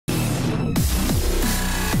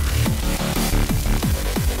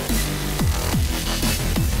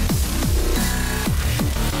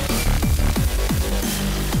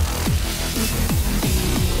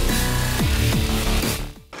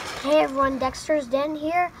everyone, Dexter's Den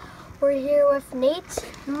here. We're here with Nate's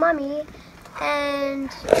mommy and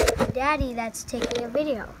daddy that's taking a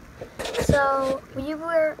video. So we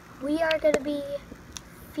are going to be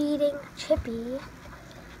feeding Chippy,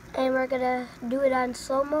 and we're going to do it on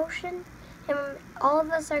slow motion. And all of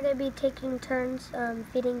us are going to be taking turns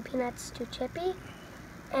feeding peanuts to Chippy,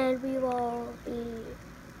 and we will be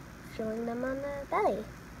filling them on the belly.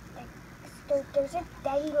 There's a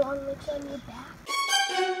daddy long legs on your back.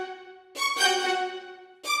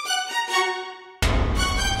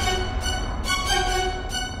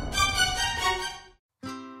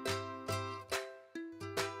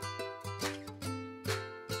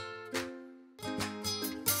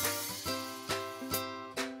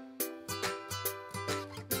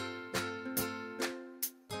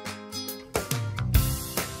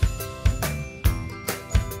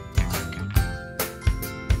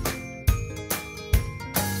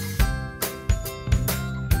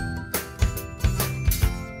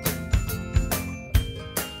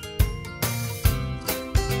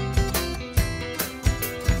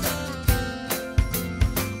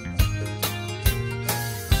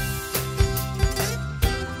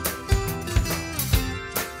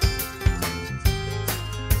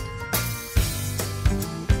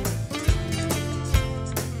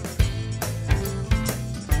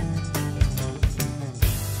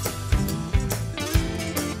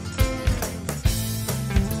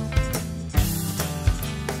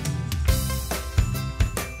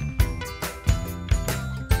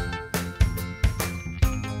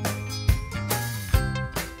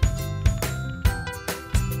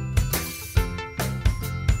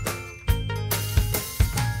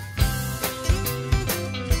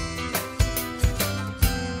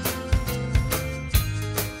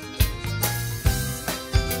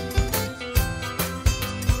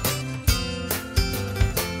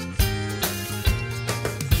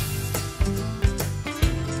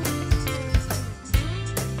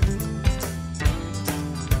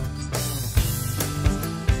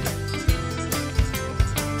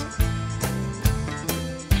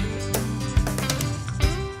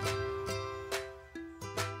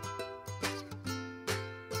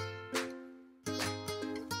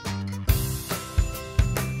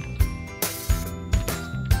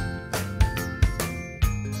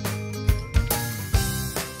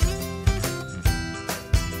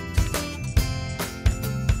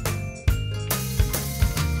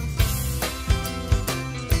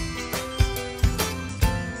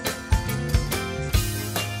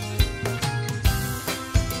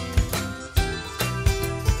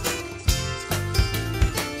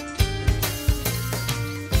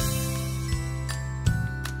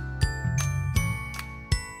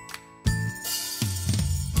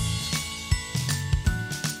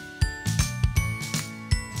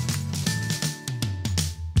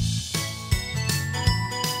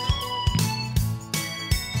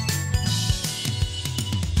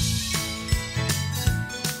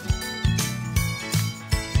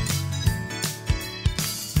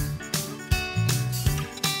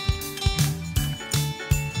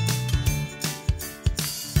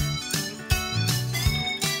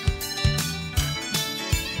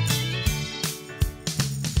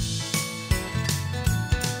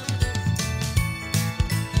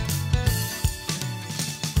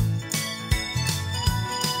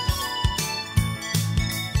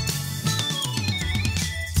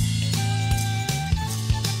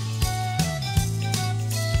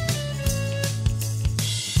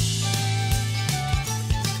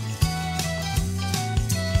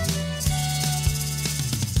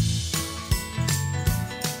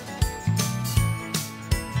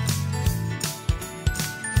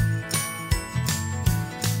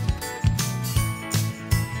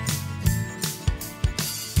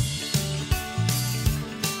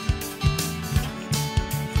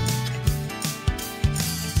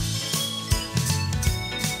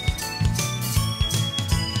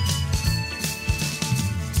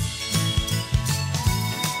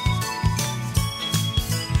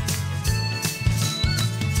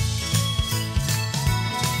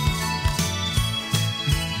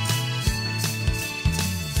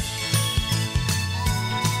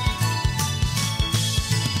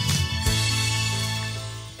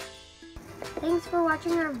 Thanks for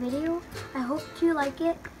watching our video. I hope you like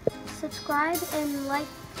it. Subscribe and like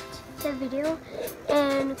the video,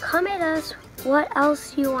 and comment us what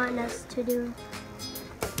else you want us to do,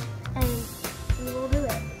 and we will do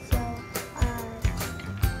it. So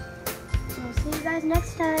we'll see you guys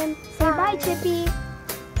next time. Say bye, Chippy.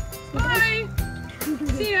 Bye.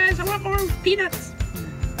 See you guys. I want more peanuts.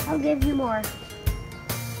 I'll give you more.